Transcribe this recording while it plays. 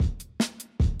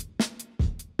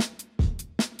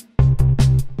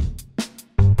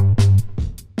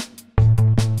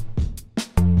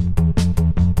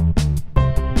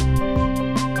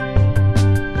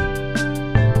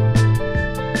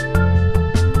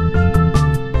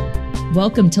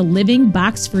Welcome to Living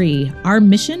Box Free. Our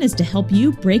mission is to help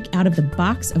you break out of the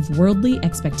box of worldly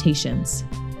expectations.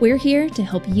 We're here to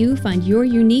help you find your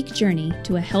unique journey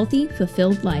to a healthy,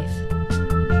 fulfilled life.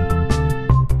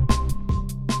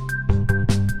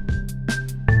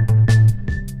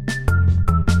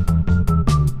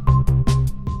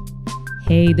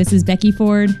 Hey, this is Becky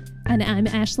Ford. And I'm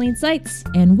Ashleen Seitz.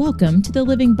 And welcome to the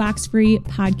Living Box Free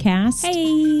podcast.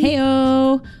 Hey.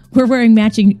 Hey-o. We're wearing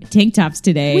matching tank tops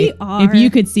today. We are. If you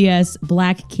could see us,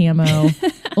 black camo.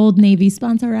 Old Navy,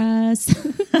 sponsor us.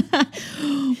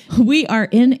 We are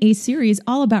in a series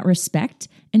all about respect.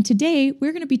 And today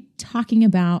we're going to be talking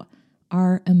about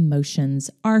our emotions,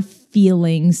 our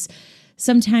feelings.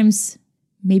 Sometimes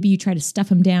maybe you try to stuff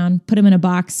them down, put them in a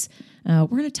box. We're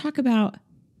going to talk about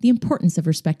the importance of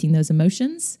respecting those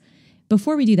emotions.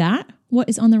 Before we do that, what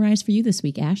is on the rise for you this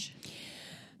week, Ash?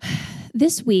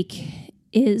 This week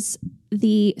is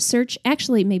the search,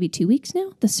 actually maybe 2 weeks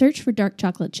now, the search for dark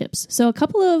chocolate chips. So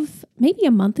maybe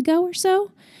a month ago or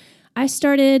so, I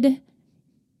started,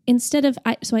 I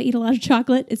eat a lot of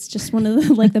chocolate. It's just one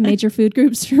of the major food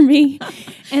groups for me.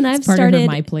 And I've started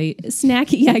my plate.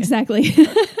 Snacking. Yeah, exactly.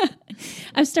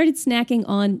 I've started snacking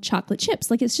on chocolate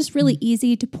chips. Like, it's just really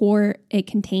easy to pour a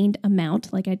contained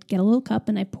amount. Like, I'd get a little cup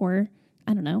and I pour,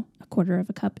 I don't know, a quarter of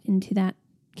a cup into that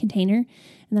container. And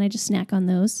then I just snack on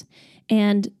those.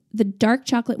 And the dark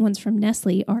chocolate ones from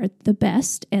Nestle are the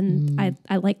best. And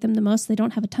I like them the most. They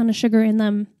don't have a ton of sugar in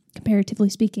them, comparatively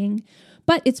speaking.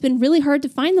 But it's been really hard to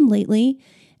find them lately.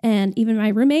 And even my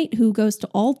roommate, who goes to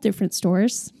all different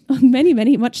stores,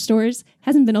 much stores,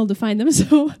 hasn't been able to find them.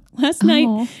 So last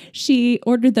night, she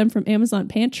ordered them from Amazon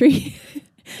Pantry.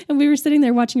 And we were sitting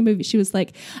there watching a movie. She was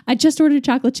like, I just ordered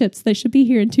chocolate chips. They should be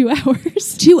here in 2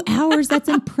 hours. 2 hours? That's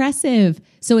impressive.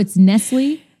 So it's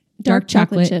Nestle dark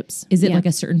chocolate chips. Is it like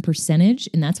a certain percentage?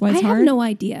 And that's why it's hard? I have no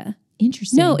idea.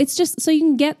 Interesting. No, it's just so you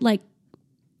can get like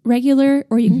regular,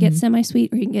 or you can get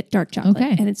semi-sweet, or you can get dark chocolate.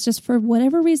 Okay. And it's just, for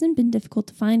whatever reason, been difficult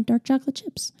to find dark chocolate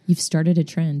chips. You've started a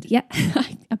trend. Yeah,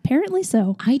 apparently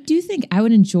so. I do think I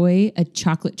would enjoy a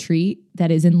chocolate treat that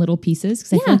is in little pieces,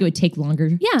 because I feel like it would take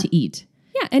longer to eat.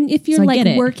 Yeah, and if you're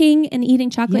working and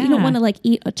eating chocolate, you don't want to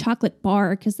eat a chocolate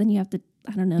bar, because then you have to,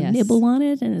 nibble on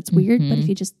it, and it's weird. But if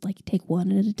you just take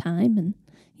one at a time, and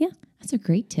That's a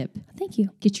great tip. Thank you.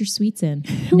 Get your sweets in.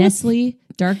 Nestle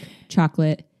dark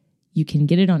chocolate. You can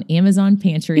get it on Amazon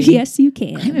Pantry. Yes, you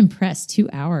can. I'm impressed.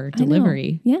 2-hour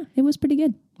delivery. Yeah, it was pretty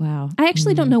good. Wow. I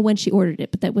actually don't know when she ordered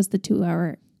it, but that was the 2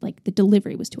 hour, the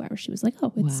delivery was 2 hours. She was like,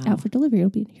 oh, it's out for delivery. It'll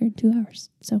be here in 2 hours.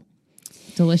 So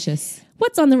delicious.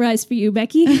 What's on the rise for you,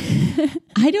 Becky?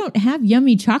 I don't have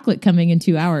yummy chocolate coming in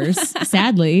 2 hours,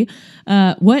 sadly.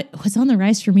 What was on the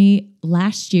rise for me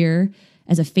last year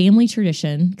as a family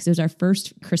tradition, because it was our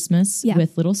first Christmas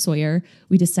with little Sawyer,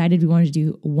 we decided we wanted to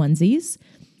do onesies.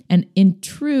 And in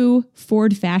true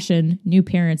Ford fashion, new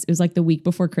parents, it was like the week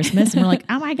before Christmas. And we're like,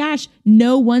 oh my gosh,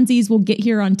 no onesies will get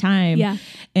here on time. Yeah.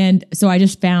 And so I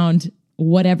just found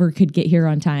whatever could get here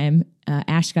on time.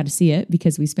 Ash got to see it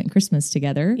because we spent Christmas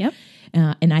together. Yep.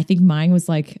 And I think mine was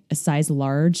like a size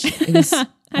large. It was,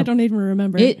 I don't even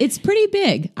remember. It's pretty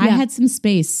big. Yeah. I had some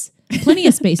space, plenty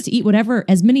of space to eat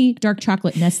as many dark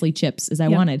chocolate Nestle chips as I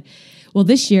wanted. Well,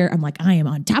 this year I'm like, I am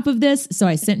on top of this. So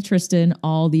I sent Tristan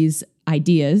all these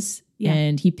ideas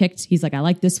and he's like, I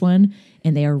like this one.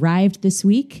 And they arrived this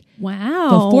week.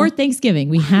 Wow. Before Thanksgiving,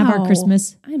 we have our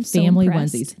Christmas family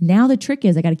onesies. Now the trick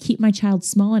is I got to keep my child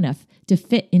small enough to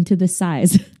fit into the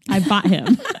size I bought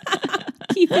him.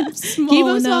 Keep him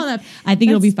small enough. I think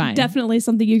it'll be fine. Definitely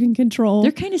something you can control.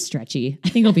 They're kind of stretchy. I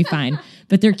think it'll be fine,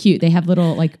 but they're cute. They have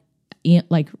little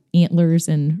antlers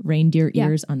and reindeer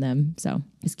ears on them. So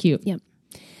it's cute. Yep.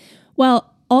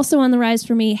 Well, also on the rise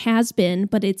for me has been,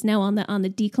 but it's now on the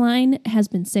decline, has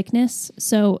been sickness.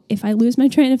 So if I lose my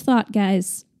train of thought,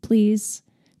 guys, please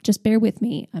just bear with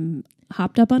me. I'm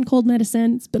hopped up on cold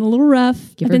medicine. It's been a little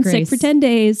rough. I've been sick for 10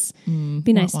 days.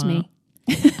 Be nice to me.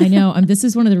 I know. This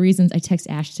is one of the reasons I text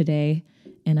Ash today,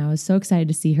 and I was so excited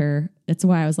to see her. That's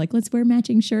why I was like, let's wear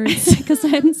matching shirts. Because I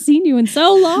haven't seen you in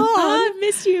so long. I've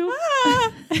missed you.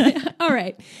 All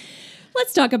right.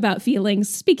 Let's talk about feelings.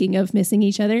 Speaking of missing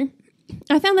each other,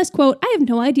 I found this quote. I have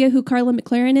no idea who Carla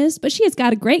McLaren is, but she has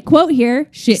got a great quote here.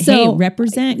 Hey,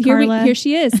 represent Carla. Here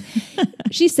she is.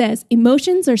 She says,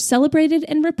 emotions are celebrated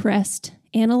and repressed,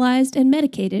 analyzed and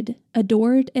medicated,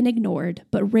 adored and ignored,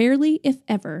 but rarely, if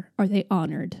ever, are they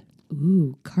honored.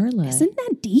 Ooh, Carla. Isn't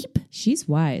that deep? She's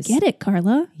wise. Get it,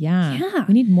 Carla? Yeah.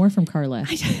 We need more from Carla.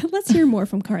 Let's hear more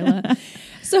from Carla.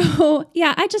 So,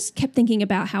 I just kept thinking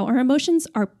about how our emotions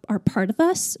are part of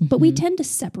us, but we tend to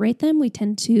separate them. We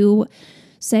tend to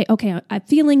say, okay, I'm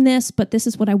feeling this, but this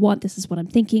is what I want. This is what I'm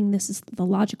thinking. This is the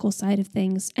logical side of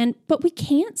things. But we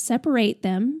can't separate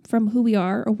them from who we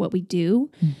are or what we do.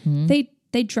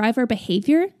 They drive our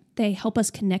behavior. They help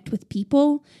us connect with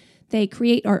people. They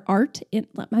create our art.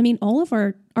 All of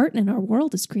our art in our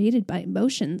world is created by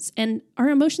emotions, and our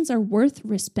emotions are worth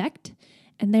respect,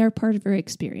 and they are part of our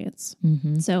experience.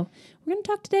 So we're going to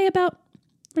talk today about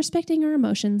respecting our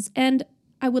emotions, and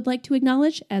I would like to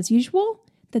acknowledge, as usual,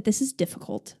 that this is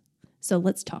difficult. So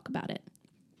let's talk about it.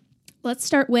 Let's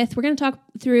start with, we're going to talk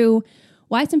through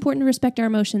why it's important to respect our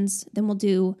emotions. Then we'll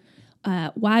do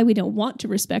why we don't want to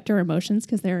respect our emotions,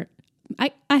 because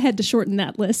I had to shorten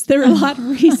that list. There are a lot of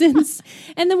reasons.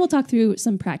 And then we'll talk through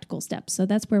some practical steps. So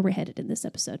that's where we're headed in this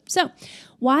episode. So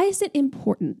why is it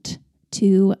important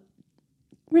to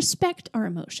respect our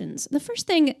emotions? The first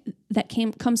thing that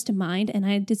comes to mind, and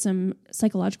I did some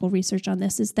psychological research on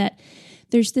this, is that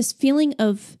there's this feeling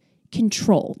of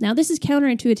control. Now, this is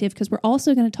counterintuitive because we're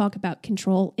also going to talk about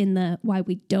control in the why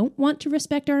we don't want to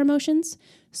respect our emotions.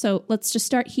 So let's just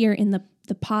start here in the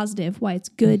positive, why it's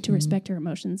good to respect our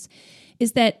emotions,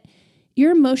 is that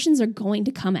your emotions are going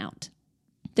to come out.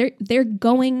 They're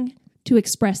going to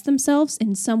express themselves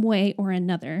in some way or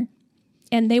another,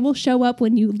 and they will show up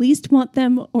when you least want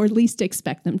them or least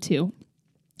expect them to.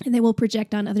 And they will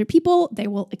project on other people. They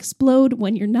will explode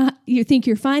when you think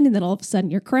you're fine, and then all of a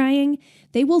sudden you're crying.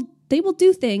 They will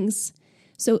do things,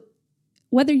 so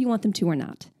whether you want them to or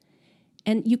not.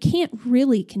 And you can't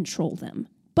really control them.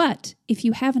 But if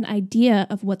you have an idea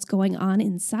of what's going on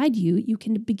inside you, you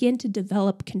can begin to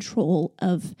develop control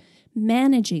of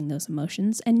managing those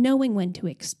emotions and knowing when to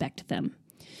expect them.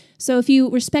 So if you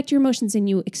respect your emotions and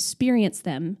you experience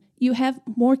them, you have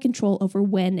more control over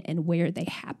when and where they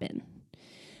happen.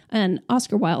 And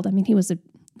Oscar Wilde, he was a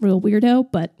real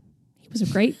weirdo, but he was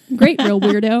a great real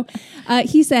weirdo.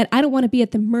 He said, I don't want to be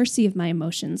at the mercy of my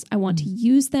emotions. I want to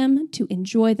use them, to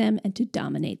enjoy them, and to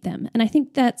dominate them. And I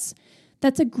think that's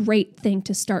a great thing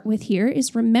to start with here,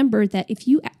 is remember that if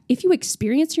you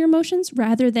experience your emotions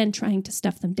rather than trying to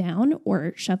stuff them down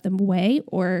or shove them away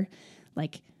or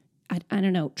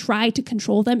try to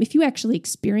control them, if you actually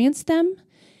experience them,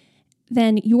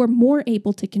 then you are more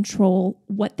able to control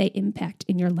what they impact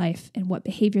in your life and what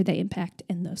behavior they impact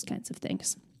and those kinds of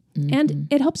things. And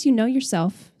it helps you know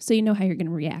yourself so you know how you're going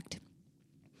to react.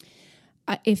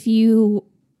 If you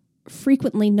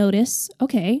frequently notice,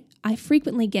 okay, I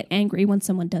frequently get angry when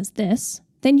someone does this,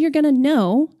 then you're going to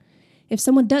know if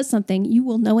someone does something, you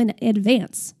will know in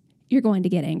advance you're going to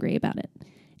get angry about it.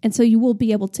 And so you will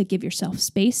be able to give yourself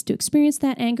space to experience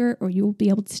that anger, or you will be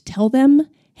able to tell them,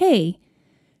 hey,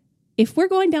 if we're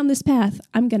going down this path,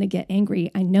 I'm going to get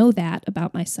angry. I know that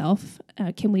about myself.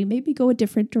 Can we maybe go a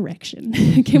different direction?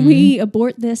 Can we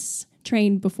abort this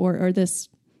train or this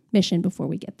mission before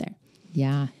we get there?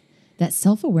 Yeah. That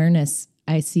self-awareness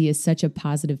I see is such a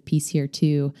positive piece here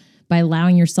too. By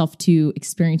allowing yourself to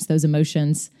experience those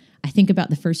emotions. I think about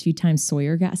the first few times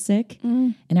Sawyer got sick,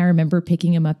 and I remember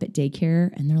picking him up at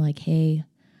daycare, and they're like, hey,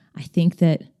 I think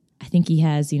he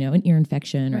has, an ear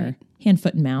infection or hand,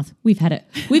 foot, and mouth. We've had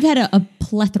a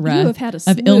plethora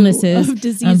of illnesses. Of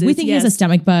diseases. We think he has a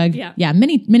stomach bug. Yeah,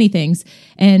 many, many things.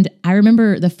 And I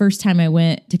remember the first time I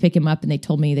went to pick him up, and they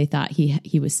told me they thought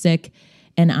he was sick.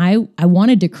 And I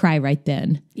wanted to cry right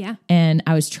then. Yeah. And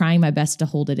I was trying my best to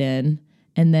hold it in.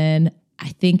 And then I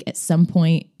think at some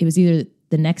point, it was either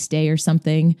the next day or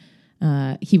something,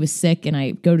 he was sick, and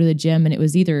I go to the gym, and it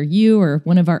was either you or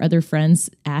one of our other friends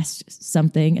asked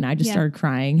something, and I just started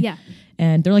crying. Yeah.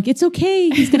 And they're like, it's okay.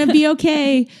 He's going to be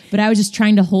okay. But I was just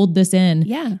trying to hold this in.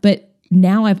 Yeah. But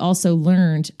now I've also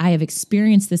learned, I have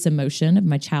experienced this emotion of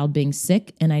my child being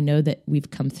sick, and I know that we've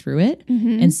come through it.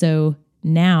 And so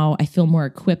now I feel more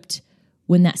equipped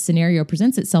when that scenario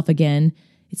presents itself again.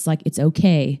 It's like, it's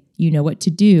okay. You know what to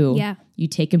do. Yeah. You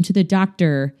take him to the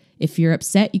doctor. If you're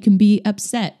upset, you can be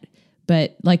upset.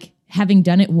 But having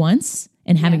done it once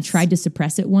and having tried to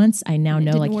suppress it once, I now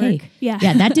know hey,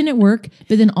 that didn't work.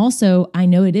 But then also I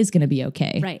know it is going to be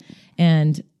okay. Right.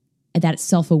 And that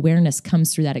self-awareness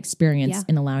comes through that experience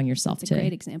and allowing yourself That's a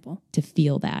great example. To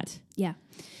feel that. Yeah.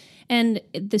 And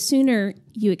the sooner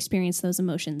you experience those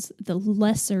emotions, the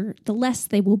less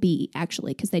they will be,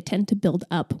 actually, because they tend to build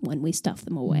up when we stuff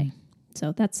them away.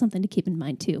 So that's something to keep in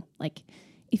mind too.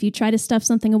 If you try to stuff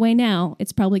something away now,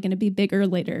 it's probably going to be bigger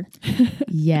later.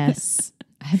 Yes.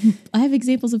 I have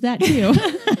examples of that too.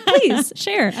 Please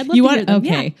share. I'd love to hear them.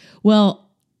 Okay. Yeah. Well,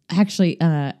 actually,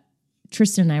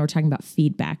 Tristan and I were talking about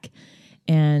feedback,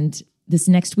 and this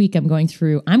next week I'm going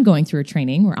through a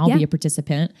training where I'll be a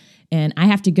participant, and I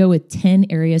have to go with 10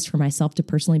 areas for myself to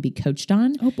personally be coached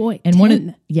on. Oh boy. And 10. I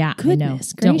know.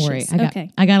 Goodness Don't worry.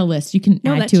 gracious. I got a list. You can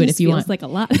add to it if you want. Like a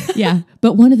lot. Yeah.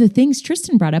 But one of the things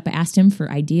Tristan brought up, I asked him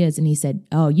for ideas, and he said,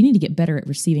 "Oh, you need to get better at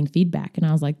receiving feedback." And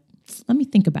I was like, let me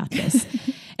think about this.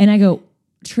 And I go,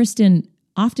 Tristan,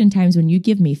 oftentimes when you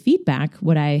give me feedback,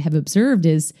 what I have observed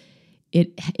is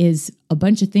it is a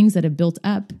bunch of things that have built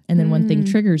up, and then one thing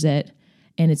triggers it,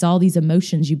 and it's all these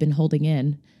emotions you've been holding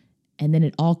in, and then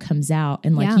it all comes out.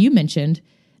 And like you mentioned,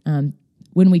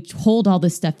 when we hold all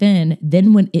this stuff in,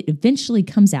 then when it eventually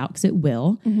comes out, because it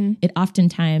will, it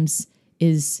oftentimes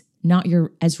is not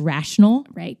as rational.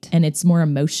 Right. And it's more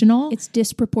emotional. It's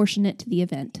disproportionate to the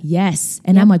event. Yes.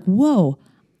 And I'm like, whoa,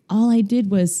 all I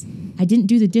did was I didn't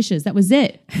do the dishes. That was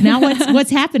it. Now what's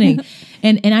happening?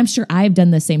 And I'm sure I've done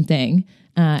the same thing.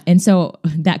 And so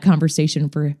that conversation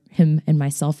for him and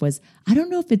myself was, I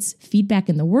don't know if it's feedback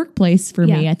in the workplace for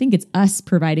me. I think it's us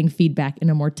providing feedback in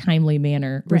a more timely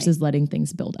manner versus letting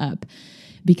things build up.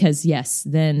 Because yes,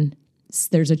 then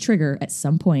there's a trigger at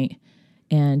some point,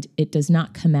 and it does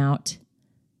not come out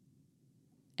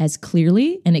as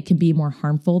clearly, and it can be more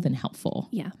harmful than helpful.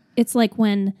 Yeah. It's like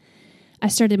when I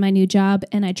started my new job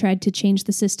and I tried to change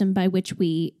the system by which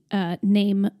we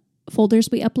name folders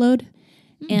we upload.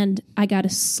 And I got a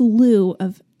slew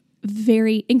of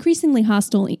very increasingly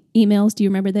hostile emails. Do you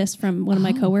remember this from one of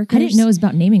my coworkers? I didn't know it was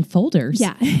about naming folders.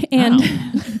 Yeah. And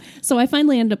so I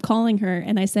finally ended up calling her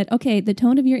and I said, okay, the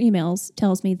tone of your emails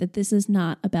tells me that this is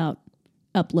not about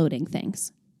uploading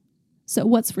things. So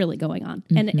what's really going on?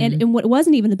 And it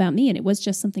wasn't even about me, and it was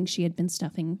just something she had been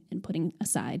stuffing and putting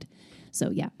aside. So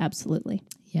yeah, absolutely.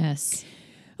 Yes.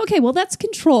 Okay, well that's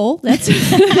control.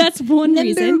 That's one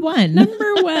reason.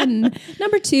 Number one.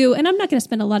 Number two, and I'm not going to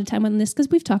spend a lot of time on this because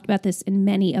we've talked about this in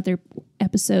many other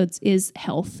episodes, is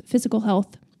health, physical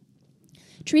health.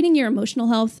 Treating your emotional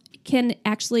health can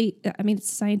actually,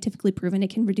 it's scientifically proven, it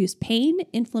can reduce pain,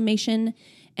 inflammation,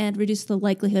 and reduce the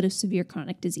likelihood of severe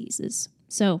chronic diseases.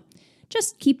 So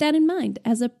just keep that in mind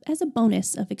as a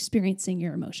bonus of experiencing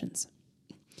your emotions.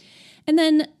 And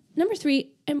then number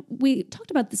three, and we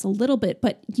talked about this a little bit,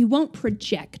 but you won't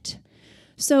project.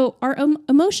 So our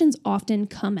emotions often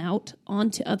come out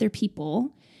onto other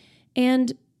people,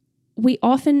 and we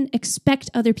often expect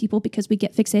other people, because we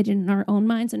get fixated in our own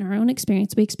minds and our own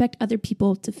experience, we expect other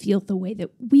people to feel the way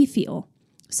that we feel.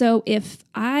 So if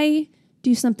I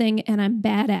do something and I'm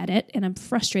bad at it and I'm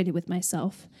frustrated with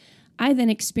myself, I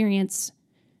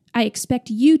expect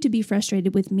you to be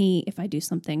frustrated with me if I do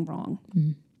something wrong.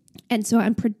 And so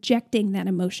I'm projecting that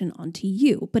emotion onto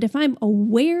you. But if I'm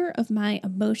aware of my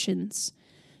emotions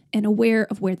and aware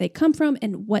of where they come from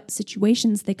and what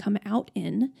situations they come out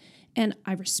in, and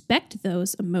I respect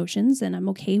those emotions and I'm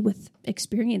okay with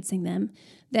experiencing them,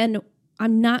 then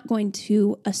I'm not going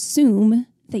to assume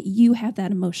that you have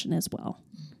that emotion as well,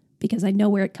 because I know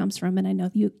where it comes from and I know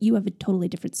you have a totally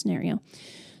different scenario.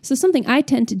 So something I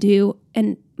tend to do,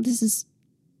 and this is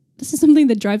something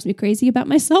that drives me crazy about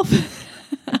myself.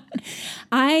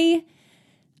 I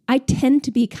tend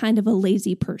to be kind of a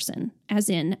lazy person, as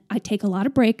in I take a lot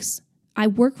of breaks. I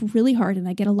work really hard and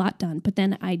I get a lot done, but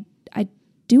then I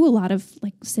do a lot of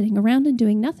like sitting around and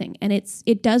doing nothing. And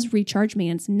it does recharge me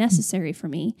and it's necessary for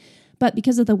me. But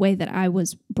because of the way that I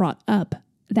was brought up,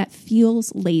 that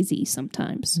feels lazy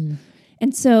sometimes.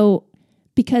 And so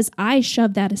because I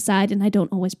shove that aside and I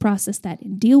don't always process that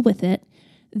and deal with it,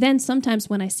 then sometimes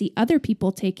when I see other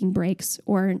people taking breaks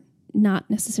or not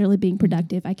necessarily being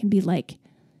productive, I can be like,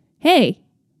 hey,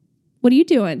 what are you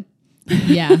doing?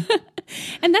 Yeah.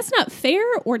 And that's not fair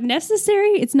or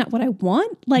necessary. It's not what I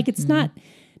want. Like, it's not,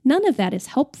 none of that is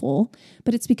helpful,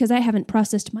 but it's because I haven't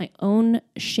processed my own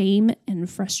shame and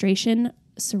frustration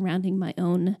surrounding my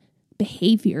own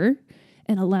behavior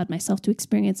and allowed myself to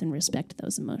experience and respect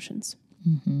those emotions.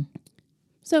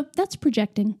 So that's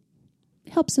projecting.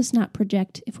 It helps us not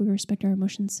project if we respect our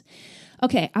emotions.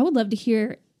 Okay, I would love to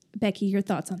hear, Becky, your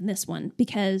thoughts on this one,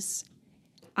 because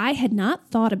I had not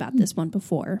thought about this one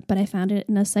before, but I found it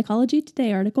in a Psychology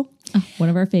Today article. Oh, one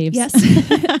of our faves. Yes.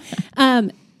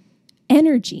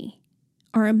 Energy.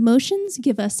 Our emotions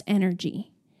give us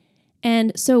energy.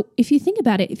 And so if you think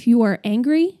about it, if you are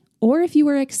angry or if you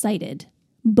are excited,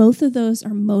 both of those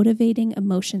are motivating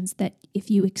emotions that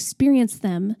if you experience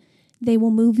them, they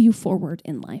will move you forward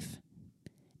in life.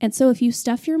 And so if you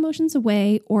stuff your emotions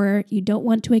away or you don't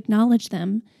want to acknowledge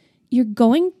them, you're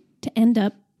going to end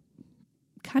up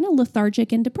kind of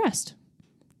lethargic and depressed.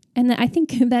 And I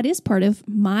think that is part of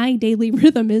my daily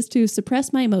rhythm, is to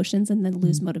suppress my emotions and then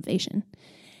lose motivation.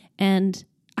 And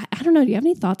I don't know. Do you have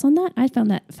any thoughts on that? I found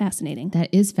that fascinating. That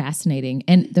is fascinating.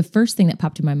 And the first thing that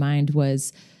popped in my mind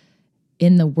was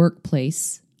in the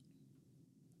workplace,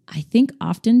 I think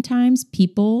oftentimes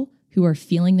people who are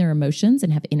feeling their emotions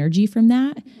and have energy from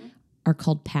that are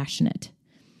called passionate.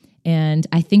 And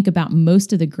I think about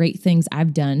most of the great things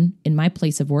I've done in my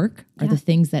place of work are the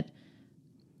things that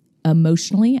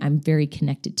emotionally I'm very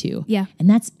connected to. Yeah. And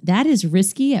that is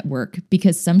risky at work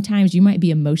because sometimes you might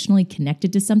be emotionally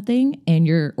connected to something and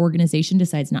your organization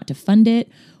decides not to fund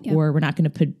it or we're not going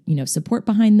to put, support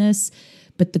behind this.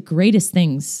 But the greatest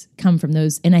things come from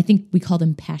those. And I think we call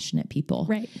them passionate people.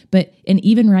 Right. And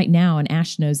even right now, and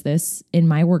Ash knows this, in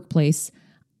my workplace,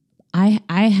 I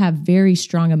have very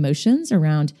strong emotions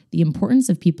around the importance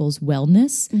of people's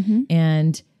wellness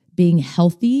and being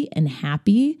healthy and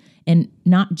happy, and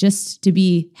not just to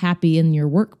be happy in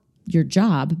your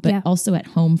job, but also at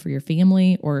home for your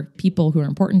family or people who are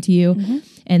important to you.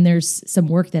 And there's some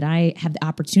work that I have the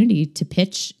opportunity to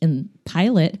pitch and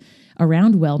pilot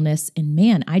around wellness. And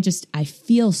man, I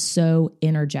feel so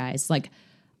energized. Like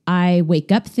I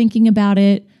wake up thinking about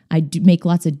it. I make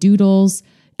lots of doodles.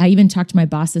 I even talked to my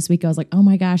boss this week. I was like, oh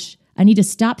my gosh, I need to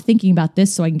stop thinking about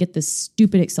this so I can get this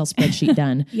stupid Excel spreadsheet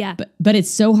done. But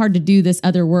it's so hard to do this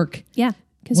other work. Yeah.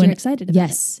 Because you're excited about it.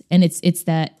 Yes. And it's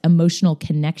that emotional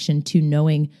connection to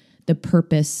knowing the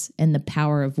purpose and the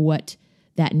power of what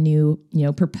that new,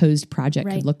 proposed project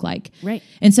could look like. Right.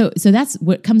 And so that's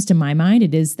what comes to my mind.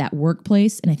 It is that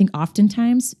workplace. And I think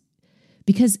oftentimes,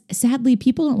 because sadly,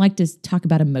 people don't like to talk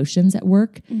about emotions at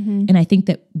work. And I think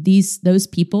that those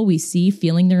people we see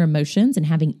feeling their emotions and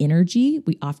having energy,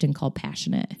 we often call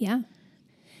passionate. Yeah.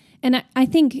 And I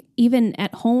think even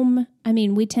at home,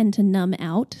 we tend to numb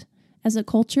out as a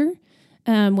culture,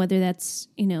 whether that's,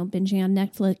 binging on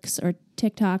Netflix or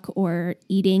TikTok or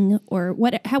eating or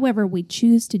however we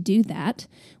choose to do that,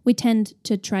 we tend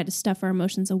to try to stuff our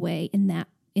emotions away in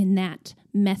that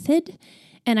method.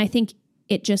 And I think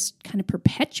it just kind of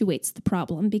perpetuates the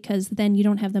problem because then you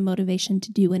don't have the motivation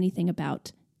to do anything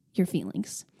about your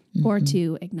feelings or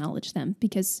to acknowledge them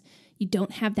because you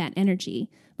don't have that energy.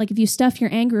 Like if you stuff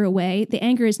your anger away, the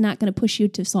anger is not going to push you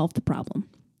to solve the problem.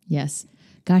 Yes.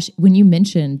 Gosh, when you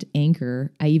mentioned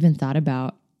anger, I thought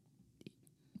about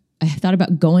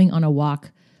going on a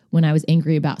walk when I was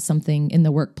angry about something in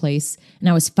the workplace and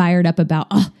I was fired up about,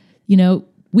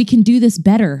 we can do this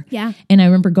better. Yeah. And I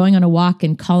remember going on a walk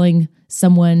and calling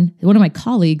one of my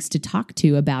colleagues to talk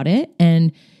to about it.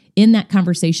 And in that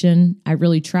conversation, I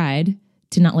really tried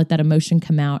to not let that emotion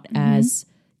come out as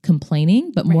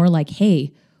complaining, but more like,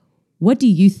 hey, what do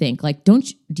you think? Like, do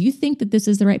you think that this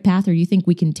is the right path, or do you think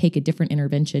we can take a different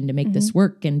intervention to make this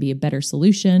work and be a better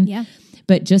solution? Yeah.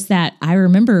 But just that, I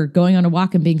remember going on a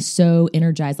walk and being so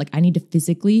energized, like I need to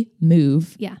physically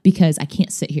move because I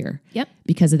can't sit here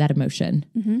because of that emotion.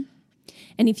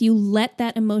 And if you let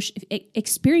that emotion,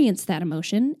 experience that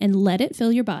emotion and let it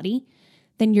fill your body,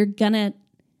 then you're going to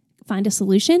find a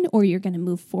solution or you're going to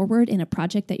move forward in a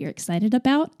project that you're excited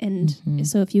about. And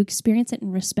so if you experience it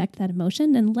and respect that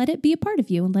emotion, then let it be a part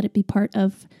of you and let it be part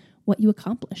of what you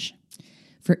accomplish.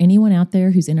 For anyone out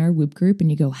there who's in our Whoop group and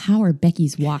you go, how are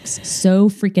Becky's walks so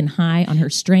freaking high on her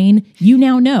strain? You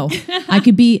now know. I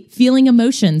could be feeling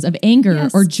emotions of anger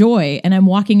or joy and I'm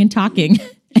walking and talking.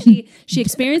 She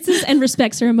experiences and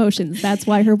respects her emotions. That's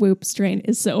why her Whoop strain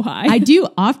is so high. I do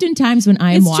oftentimes when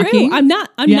I am walking. True. I'm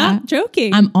not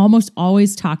joking. I'm almost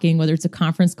always talking, whether it's a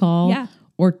conference call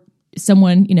or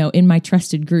someone, in my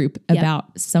trusted group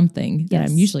about something that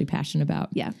I'm usually passionate about.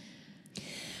 Yeah.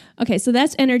 Okay, so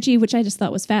that's energy, which I just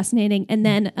thought was fascinating. And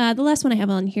then the last one I have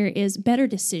on here is better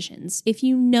decisions. If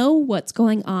you know what's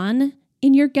going on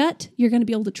in your gut, you're going to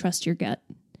be able to trust your gut.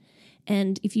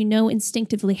 And if you know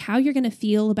instinctively how you're going to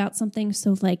feel about something,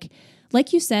 so like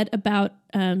you said about,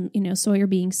 Sawyer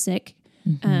being sick,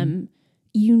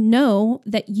 you know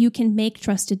that you can make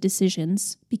trusted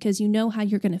decisions because you know how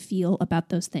you're going to feel about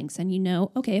those things. And you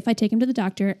know, okay, if I take him to the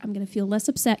doctor, I'm going to feel less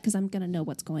upset because I'm going to know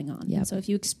what's going on. Yep. So if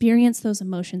you experience those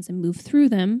emotions and move through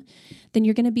them, then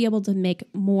you're going to be able to make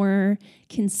more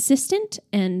consistent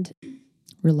and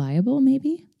reliable,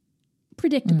 maybe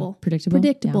predictable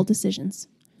decisions.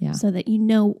 Yeah. So that you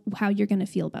know how you're going to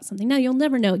feel about something. Now, you'll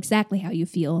never know exactly how you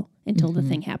feel until the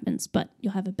thing happens, but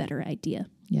you'll have a better idea.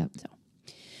 Yep. So,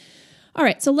 all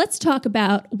right. So let's talk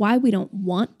about why we don't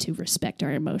want to respect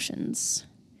our emotions.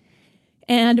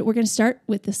 And we're going to start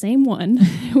with the same one,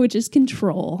 which is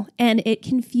control. And it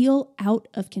can feel out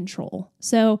of control.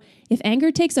 So if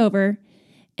anger takes over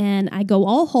and I go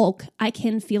all Hulk, I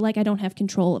can feel like I don't have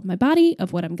control of my body,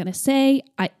 of what I'm going to say.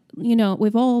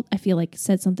 We've all, I feel like,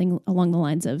 said something along the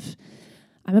lines of,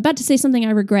 I'm about to say something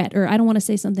I regret, or I don't want to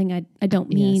say something I don't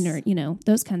mean, Yes. or,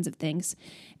 those kinds of things.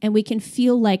 And we can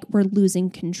feel like we're losing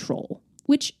control,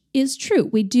 which is true.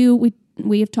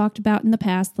 We have talked about in the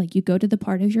past, like you go to the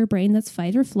part of your brain that's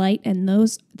fight or flight, and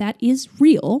that is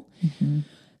real.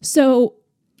 So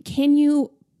can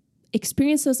you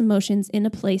experience those emotions in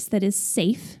a place that is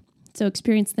safe? So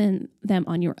experience them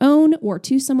on your own, or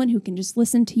to someone who can just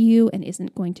listen to you and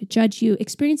isn't going to judge you.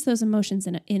 Experience those emotions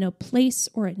in a place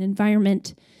or an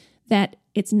environment that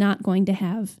it's not going to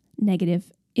have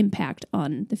negative impact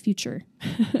on the future.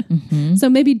 So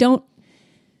maybe don't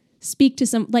speak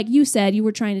to like you said, you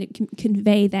were trying to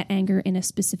convey that anger in a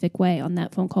specific way on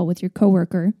that phone call with your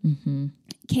coworker.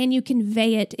 Can you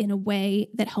convey it in a way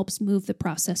that helps move the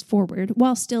process forward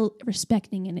while still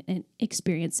respecting and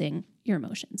experiencing your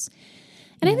emotions?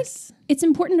 And I think it's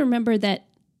important to remember that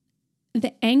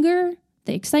the anger,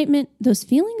 the excitement, those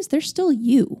feelings, they're still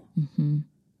you.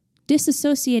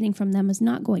 Disassociating from them is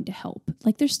not going to help.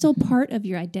 Like they're still part of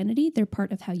your identity. They're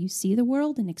part of how you see the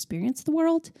world and experience the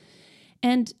world.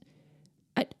 And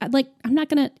I'm not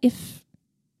going to,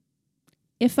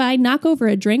 if I knock over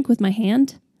a drink with my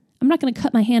hand, I'm not going to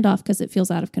cut my hand off because it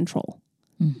feels out of control.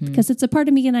 Because it's a part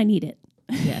of me and I need it.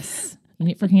 Yes. You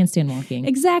need it for handstand walking.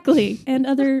 Exactly. And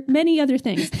many other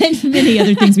things. And many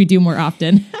other things we do more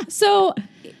often. So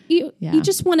you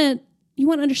just want to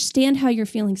understand how your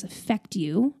feelings affect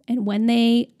you and when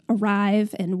they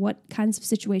arrive and what kinds of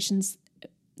situations,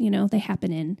 they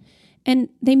happen in. And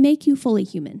they make you fully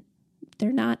human.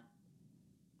 They're not,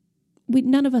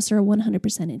 none of us are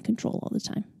 100% in control all the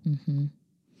time.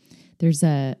 There's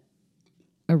a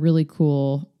really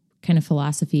cool kind of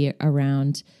philosophy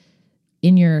around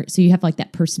so you have like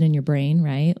that person in your brain,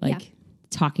 right? Like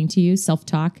talking to you,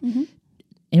 self-talk.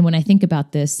 And when I think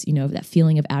about this, that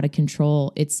feeling of out of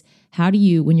control, it's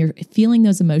when you're feeling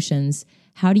those emotions,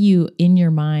 how do you in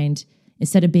your mind,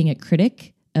 instead of being a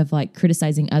critic of like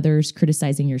criticizing others,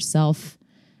 criticizing yourself,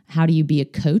 how do you be a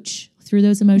coach through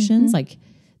those emotions? Like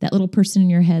that little person in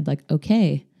your head, like,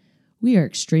 okay, we are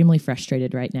extremely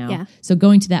frustrated right now. Yeah. So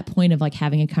going to that point of like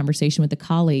having a conversation with a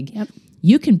colleague,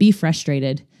 you can be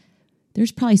frustrated.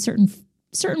 There's probably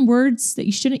certain words that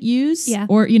you shouldn't use,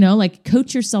 or, like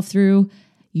coach yourself through.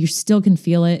 You still can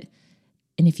feel it.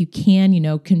 And if you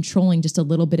can, controlling just a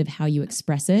little bit of how you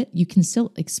express it, you can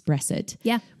still express it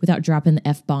without dropping the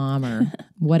F-bomb or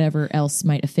whatever else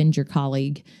might offend your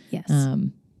colleague. Yes.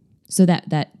 So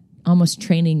that almost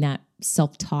training that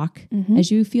self-talk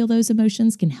as you feel those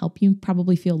emotions can help you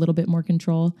probably feel a little bit more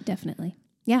control. Definitely.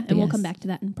 Yeah. And we'll come back to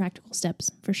that in practical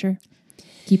steps for sure.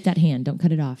 Keep that hand. Don't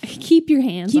cut it off. Keep your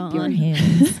hands on. Keep your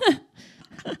hands.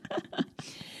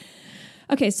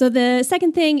 Okay, so the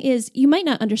second thing is you might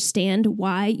not understand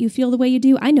why you feel the way you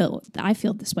do. I know that I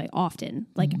feel this way often.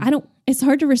 Like it's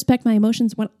hard to respect my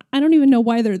emotions when I don't even know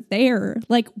why they're there.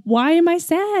 Like, why am I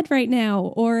sad right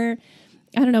now? Or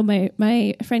I don't know,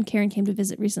 my friend Karen came to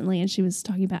visit recently and she was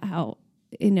talking about how,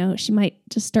 she might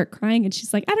just start crying and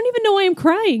she's like, I don't even know why I'm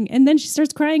crying. And then she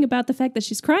starts crying about the fact that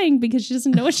she's crying because she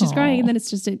doesn't know what she's crying. And then it's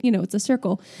just, it's a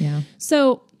circle. Yeah.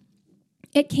 So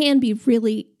it can be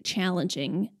really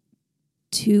challenging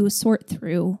to sort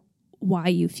through why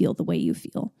you feel the way you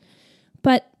feel.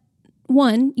 But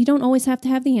one, you don't always have to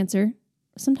have the answer.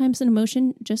 Sometimes an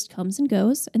emotion just comes and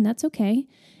goes, and that's okay.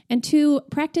 And two,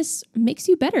 practice makes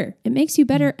you better. It makes you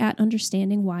better at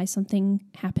understanding why something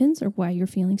happens or why you're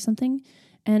feeling something.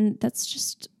 And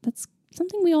that's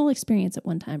something we all experience at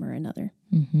one time or another.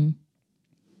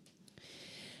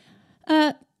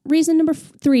 Reason number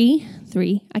three,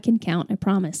 I can count, I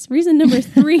promise. Reason number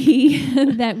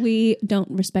 3 that we don't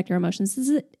respect our emotions is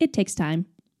that it takes time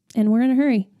and we're in a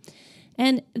hurry.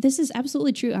 And this is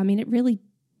absolutely true. I mean, it really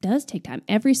does take time.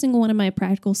 Every single one of my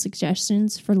practical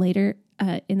suggestions for later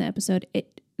in the episode,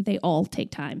 they all take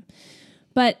time.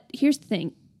 But here's the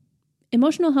thing.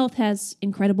 Emotional health has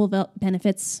incredible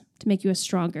benefits to make you a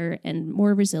stronger and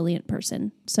more resilient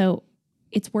person. So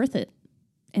it's worth it.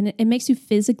 And it makes you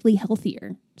physically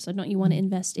healthier. So don't you want to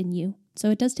invest in you? So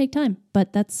it does take time, but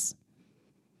it's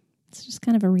just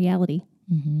kind of a reality.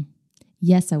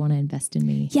 Yes, I want to invest in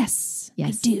me. Yes,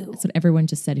 I do. That's what everyone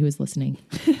just said who was listening.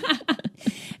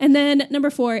 And then number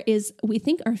 4 is we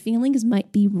think our feelings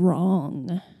might be wrong.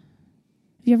 Have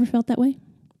you ever felt that way?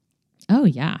 Oh,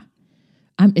 yeah.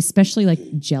 Especially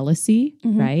like jealousy,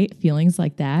 right? Feelings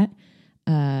like that.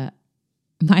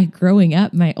 Growing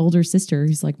up, my older sister,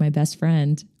 who's like my best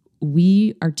friend,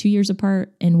 we are 2 years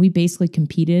apart and we basically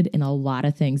competed in a lot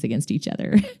of things against each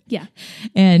other. Yeah.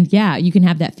 And yeah, you can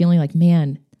have that feeling like,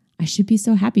 man, I should be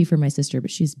so happy for my sister,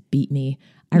 but she's beat me.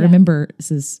 I remember,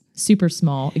 this is super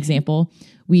small example.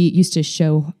 We used to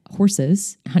show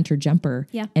horses, hunter jumper.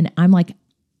 Yeah. And I'm like,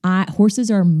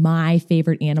 horses are my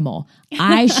favorite animal.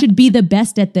 I should be the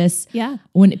best at this. Yeah.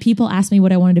 When people ask me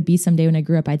what I wanted to be someday when I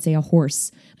grew up, I'd say a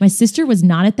horse. My sister was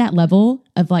not at that level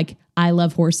of like, I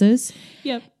love horses.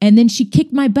 Yep. And then she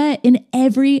kicked my butt in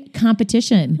every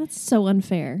competition. That's so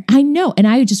unfair. I know. And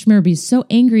I just remember being so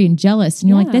angry and jealous. And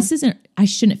you're like, Yeah. I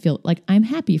shouldn't feel like I'm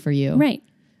happy for you. Right.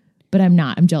 But I'm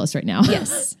not. I'm jealous right now.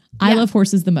 Yes. I Yeah. love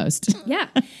horses the most. Yeah.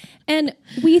 And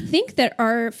we think that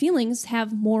our feelings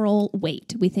have moral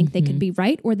weight. We think they can be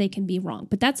right or they can be wrong,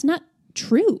 but that's not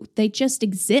true. They just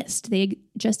exist. They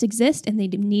just exist and they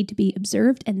need to be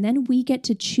observed. And then we get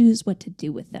to choose what to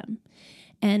do with them.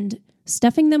 And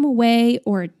stuffing them away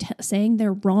or saying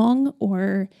they're wrong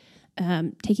or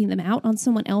taking them out on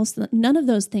someone else, none of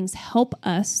those things help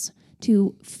us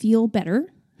to feel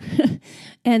better.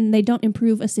 And they don't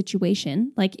improve a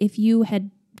situation. Like if you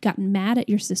had gotten mad at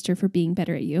your sister for being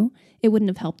better at you, it wouldn't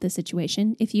have helped the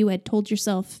situation. If you had told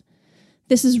yourself,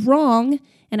 this is wrong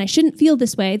and I shouldn't feel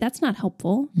this way, that's not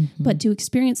helpful. But to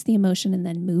experience the emotion and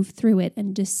then move through it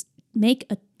and just make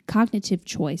a cognitive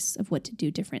choice of what to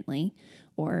do differently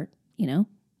or,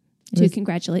 to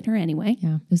congratulate her anyway.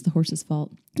 Yeah. It was the horse's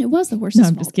fault. It was the horse's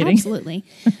fault. I'm just kidding. Absolutely.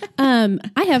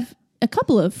 I have a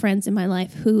couple of friends in my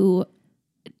life who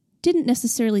didn't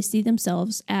necessarily see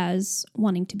themselves as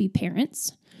wanting to be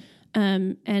parents.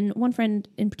 And one friend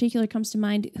in particular comes to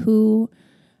mind who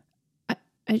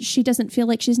she doesn't feel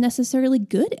like she's necessarily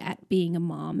good at being a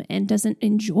mom and doesn't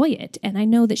enjoy it. And I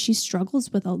know that she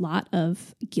struggles with a lot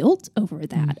of guilt over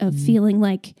that, of feeling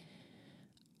like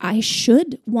I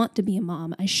should want to be a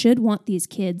mom. I should want these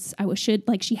kids.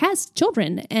 She has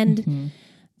children, and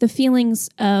the feelings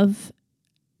of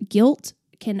guilt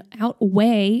can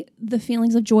outweigh the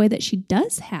feelings of joy that she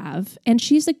does have. And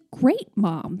she's a great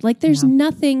mom. Like there's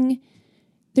nothing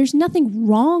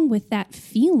wrong with that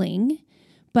feeling,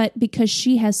 but because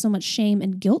she has so much shame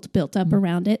and guilt built up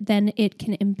around it, then it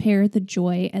can impair the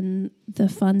joy and the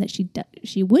fun that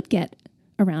she would get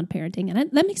around parenting.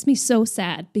 And that makes me so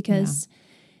sad because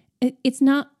it's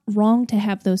not wrong to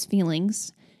have those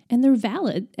feelings, and they're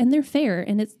valid and they're fair,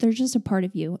 and they're just a part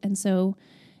of you. And so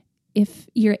if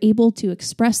you're able to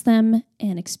express them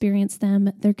and experience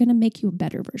them, they're going to make you a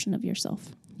better version of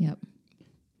yourself. Yep.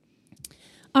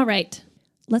 All right.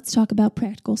 Let's talk about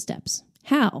practical steps.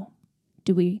 How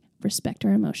do we respect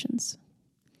our emotions?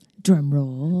 Drum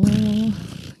roll.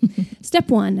 Step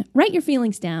 1, write your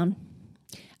feelings down.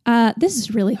 This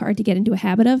is really hard to get into a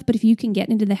habit of, but if you can get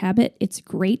into the habit, it's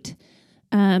great.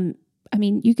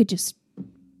 You could just,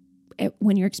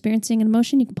 when you're experiencing an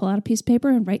emotion, you can pull out a piece of paper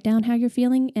and write down how you're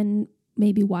feeling and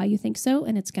maybe why you think so,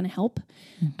 and it's going to help.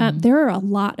 There are a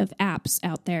lot of apps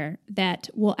out there that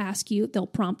will ask you, they'll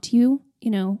prompt you,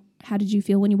 how did you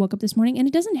feel when you woke up this morning? And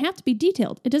it doesn't have to be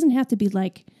detailed. It doesn't have to be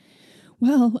like,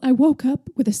 well, I woke up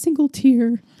with a single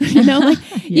tear.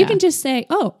 You can just say,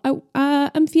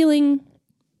 I'm feeling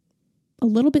a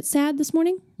little bit sad this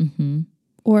morning,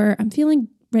 or I'm feeling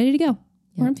ready to go,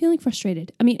 or I'm feeling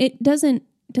frustrated. It doesn't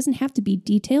have to be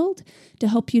detailed to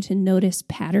help you to notice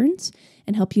patterns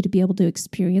and help you to be able to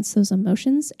experience those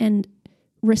emotions and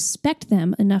respect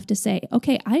them enough to say,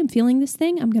 okay, I am feeling this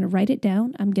thing. I'm going to write it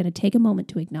down. I'm going to take a moment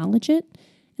to acknowledge it,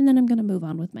 and then I'm going to move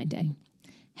on with my day.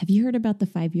 Have you heard about the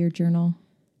 5-year journal?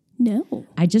 No.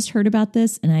 I just heard about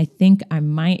this, and I think I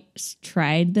might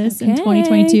tried this in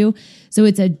 2022. So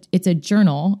it's a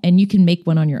journal, and you can make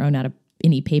one on your own out of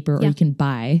any paper, or you can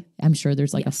buy. I'm sure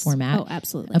there's a format. Oh,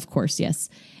 absolutely. Of course, yes.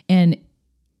 And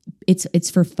it's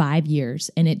for 5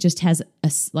 years, and it just has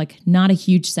not a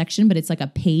huge section, but it's like a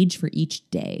page for each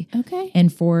day. Okay.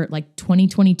 And for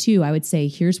 2022, I would say,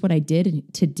 here's what I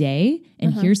did today,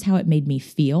 and here's how it made me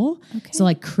feel. Okay.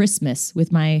 So Christmas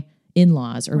with my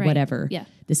in-laws or whatever. Yeah.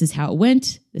 This is how it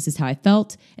went. This is how I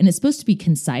felt. And it's supposed to be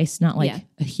concise, not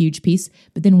a huge piece.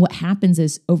 But then what happens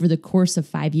is over the course of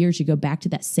 5 years, you go back to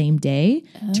that same day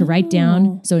to write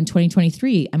down. So in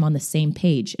 2023, I'm on the same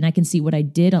page, and I can see what I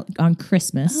did on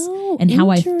Christmas and how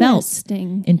I felt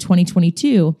in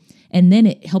 2022. And then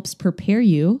it helps prepare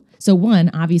you. So one,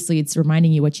 obviously it's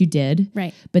reminding you what you did.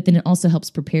 Right. But then it also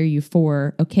helps prepare you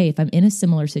for, okay, if I'm in a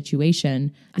similar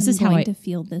situation, this is how I to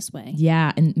feel this way.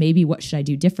 Yeah. And maybe what should I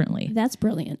do differently? That's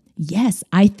brilliant. Yes.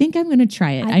 I think I'm going to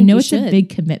try it. I think know you it's should. a big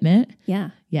commitment. Yeah.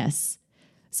 Yes.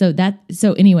 So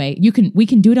anyway, we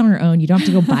can do it on our own. You don't have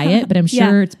to go buy it, but I'm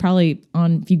sure it's probably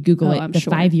on, if you Google it, I'm the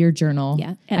sure. 5-year journal.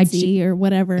 Yeah. Etsy or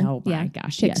whatever. Oh my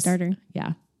gosh. Kickstarter. Yes.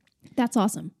 Yeah. That's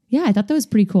awesome. Yeah. I thought that was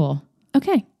pretty cool.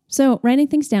 Okay. So writing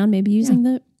things down, maybe using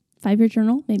the 5-year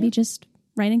journal, maybe just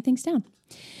writing things down.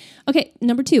 Okay,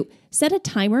 number 2, set a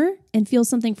timer and feel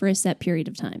something for a set period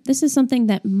of time. This is something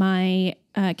that my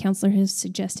counselor has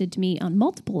suggested to me on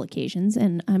multiple occasions,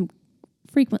 and I'm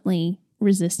frequently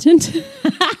resistant,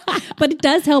 but it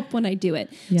does help when I do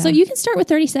it. Yeah. So you can start with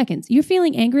 30 seconds. You're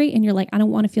feeling angry and you're like, I don't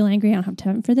want to feel angry. I don't have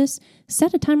time for this.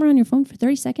 Set a timer on your phone for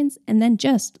 30 seconds and then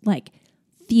just like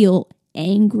feel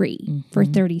angry for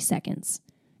 30 seconds.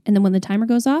 And then when the timer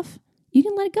goes off, you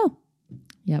can let it go.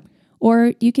 Yep.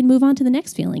 Or you can move on to the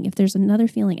next feeling if there's another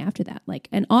feeling after that. Like,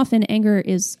 and often anger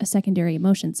is a secondary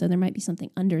emotion, so there might be something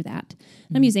under that.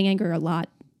 I'm using anger a lot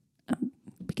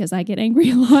because I get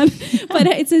angry a lot, but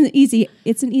it's an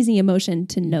easy emotion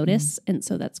to notice, and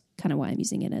so that's kind of why I'm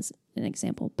using it as an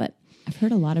example. But I've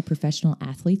heard a lot of professional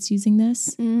athletes using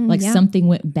this. Something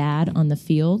went bad on the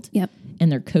field. Yep.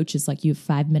 And their coach is like, you have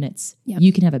 5 minutes. Yep.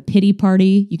 You can have a pity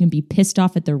party. You can be pissed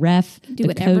off at the ref, do the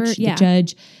whatever, coach, yeah. the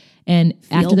judge. And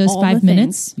Feel after those all 5 the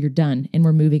minutes, you're done and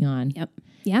we're moving on. Yep.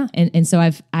 Yeah. And so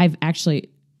I've actually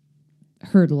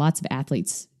heard lots of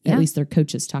athletes, Yeah. at least their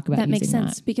coaches, talk about That makes using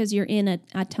sense because you're in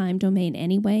a time domain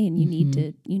anyway, and you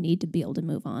need to be able to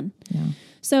move on. Yeah.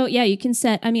 So yeah, you can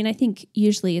set. I mean, I think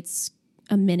usually it's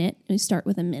a minute. You start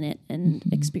with a minute and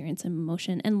experience an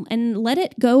emotion, and let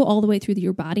it go all the way through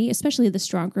your body. Especially the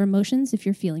stronger emotions. If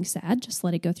you're feeling sad, just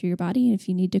let it go through your body. And if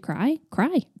you need to cry,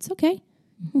 cry. It's okay.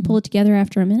 You can pull it together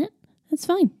after a minute. That's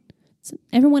fine. So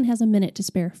everyone has a minute to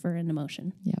spare for an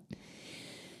emotion. Yep.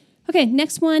 Okay,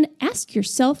 next one, ask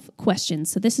yourself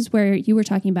questions. So this is where you were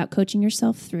talking about coaching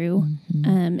yourself through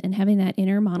and having that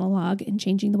inner monologue and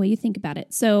changing the way you think about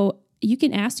it. So you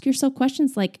can ask yourself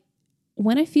questions like,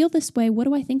 when I feel this way, what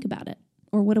do I think about it?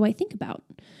 Or what do I think about?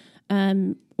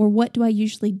 Or what do I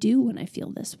usually do when I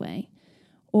feel this way?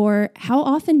 Or how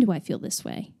often do I feel this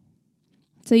way?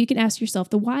 So you can ask yourself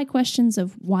the why questions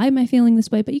of why am I feeling this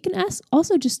way? But you can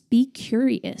also just be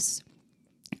curious.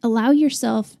 Allow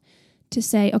yourself to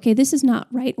say, okay, this is not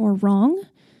right or wrong.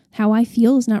 How I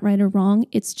feel is not right or wrong.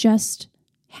 It's just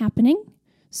happening.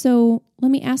 So let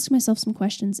me ask myself some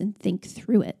questions and think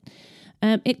through it.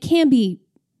 It can be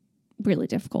really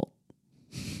difficult.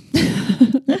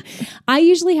 I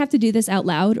usually have to do this out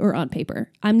loud or on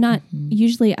paper. I'm not,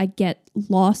 usually I get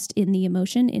lost in the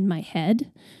emotion in my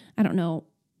head. I don't know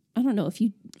if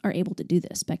you are able to do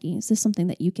this, Becky. Is this something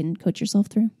that you can coach yourself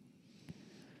through?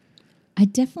 I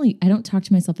don't talk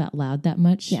to myself out loud that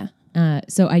much. Yeah.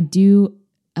 So I do,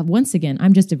 once again,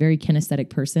 I'm just a very kinesthetic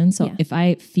person. So Yeah. if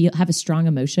I have a strong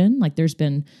emotion, like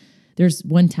there's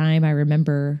one time I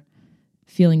remember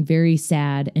feeling very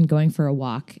sad and going for a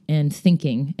walk and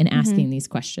thinking and asking these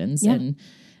questions. Yeah.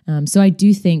 And so I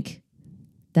do think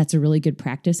that's a really good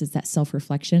practice. Is that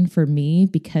self-reflection for me,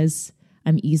 because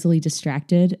I'm easily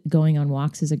distracted. Going on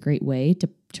walks is a great way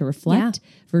to reflect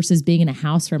versus being in a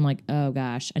house where I'm like, oh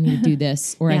gosh, I need to do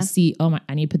this. Or I see,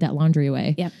 I need to put that laundry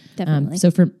away. Yep, definitely.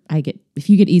 So if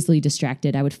you get easily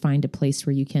distracted, I would find a place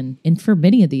where you can, and for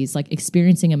many of these, like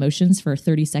experiencing emotions for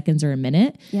 30 seconds or a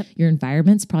minute, your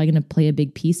environment's probably going to play a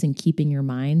big piece in keeping your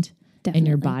mind and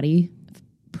your body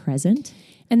present.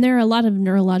 And there are a lot of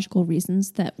neurological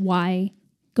reasons that why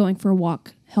going for a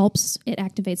walk helps. It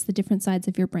activates the different sides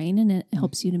of your brain and it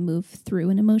helps you to move through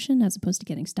an emotion as opposed to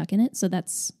getting stuck in it. So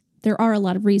there are a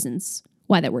lot of reasons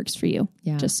why that works for you.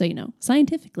 Yeah. Just so you know,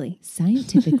 scientifically.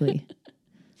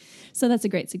 So that's a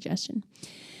great suggestion.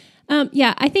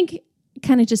 I think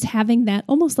kind of just having that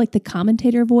almost like the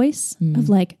commentator voice of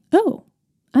like, oh,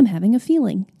 I'm having a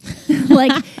feeling.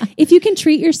 Like if you can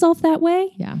treat yourself that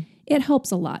way, it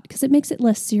helps a lot because it makes it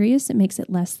less serious. It makes it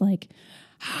less like,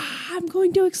 I'm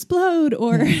going to explode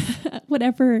or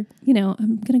whatever,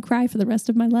 I'm going to cry for the rest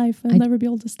of my life. I'll never be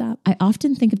able to stop. I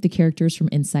often think of the characters from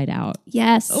Inside Out.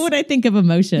 Yes. When I think of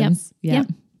emotions. Yep.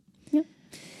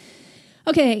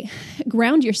 Okay.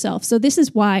 Ground yourself. So this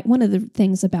is why one of the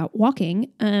things about walking,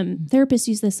 therapists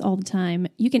use this all the time.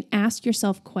 You can ask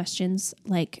yourself questions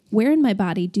like, where in my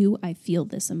body do I feel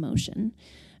this emotion?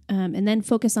 And then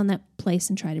focus on that place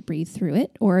and try to breathe through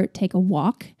it, or take a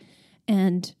walk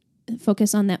and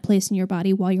focus on that place in your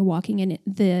body while you're walking. And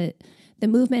the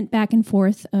movement back and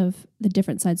forth of the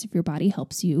different sides of your body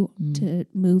helps you to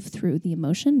move through the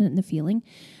emotion and the feeling.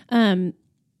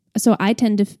 So I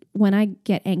tend to, when I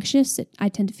get anxious, I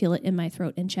tend to feel it in my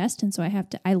throat and chest. And so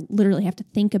I literally have to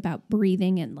think about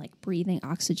breathing and like breathing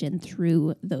oxygen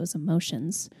through those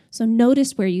emotions. So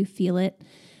notice where you feel it.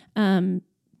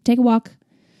 Take a walk.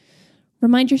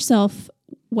 Remind yourself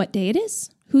what day it is,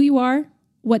 who you are,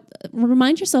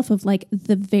 remind yourself of like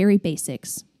the very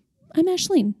basics. I'm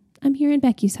Ashleen. I'm here in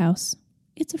Becky's house.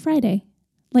 It's a Friday.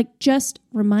 Like just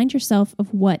remind yourself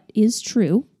of what is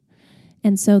true.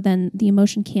 And so then the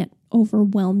emotion can't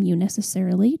overwhelm you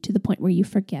necessarily to the point where you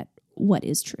forget what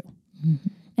is true. Mm-hmm.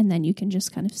 And then you can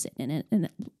just kind of sit in it and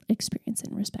experience it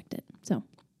and respect it. So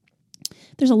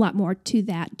there's a lot more to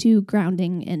that, to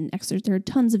grounding and exercise. There are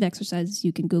tons of exercises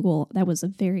you can Google. That was a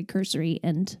very cursory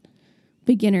and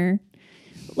beginner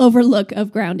overlook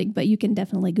of grounding, but you can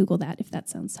definitely Google that if that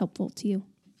sounds helpful to you.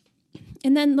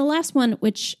 And then the last one,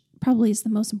 which probably is the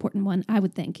most important one, I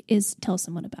would think, is tell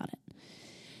someone about it.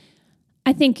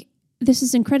 I think this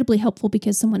is incredibly helpful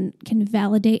because someone can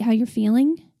validate how you're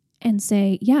feeling and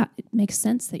say, yeah, it makes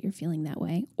sense that you're feeling that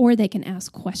way. Or they can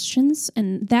ask questions,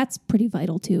 and that's pretty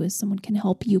vital too, is someone can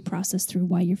help you process through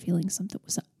why you're feeling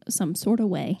some sort of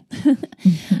way.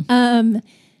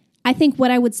 I think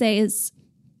what I would say is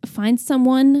find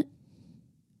someone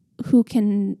who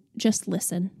can just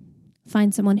listen.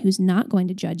 Find someone who's not going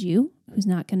to judge you, who's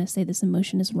not going to say this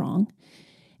emotion is wrong.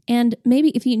 And maybe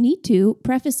if you need to,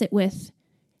 preface it with,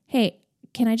 hey,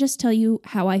 can I just tell you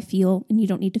how I feel? And you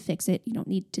don't need to fix it. You don't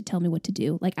need to tell me what to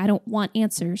do. Like, I don't want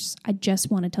answers. I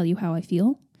just want to tell you how I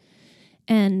feel.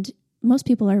 And most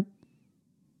people are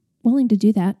willing to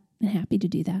do that and happy to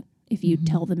do that if you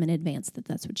tell them in advance that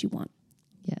that's what you want.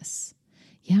 Yes.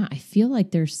 Yeah, I feel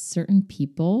like there's certain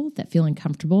people that feel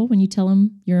uncomfortable when you tell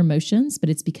them your emotions, but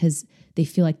it's because they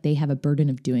feel like they have a burden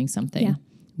of doing something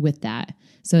with that.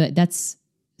 So that's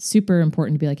super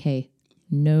important to be like, hey,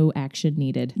 no action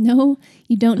needed. No,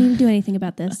 you don't need to do anything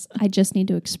about this. I just need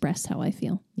to express how I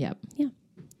feel. Yep. Yeah.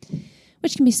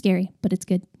 Which can be scary, but it's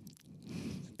good.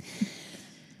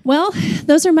 Well,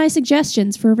 those are my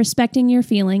suggestions for respecting your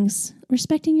feelings,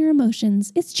 respecting your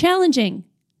emotions. It's challenging,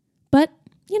 but,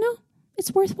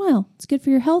 it's worthwhile. It's good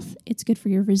for your health. It's good for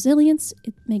your resilience.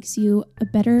 It makes you a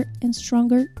better and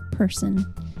stronger person.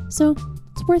 So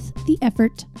it's worth the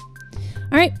effort.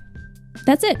 All right.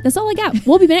 That's it. That's all I got.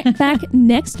 We'll be back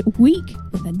next week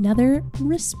with another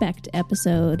Respect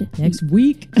episode. Next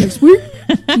week.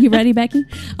 You ready, Becky?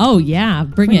 Oh, yeah.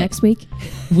 Bring it. Next week.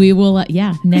 We will,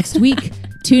 next week.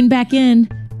 Tune back in.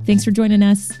 Thanks for joining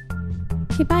us.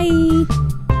 Okay, bye.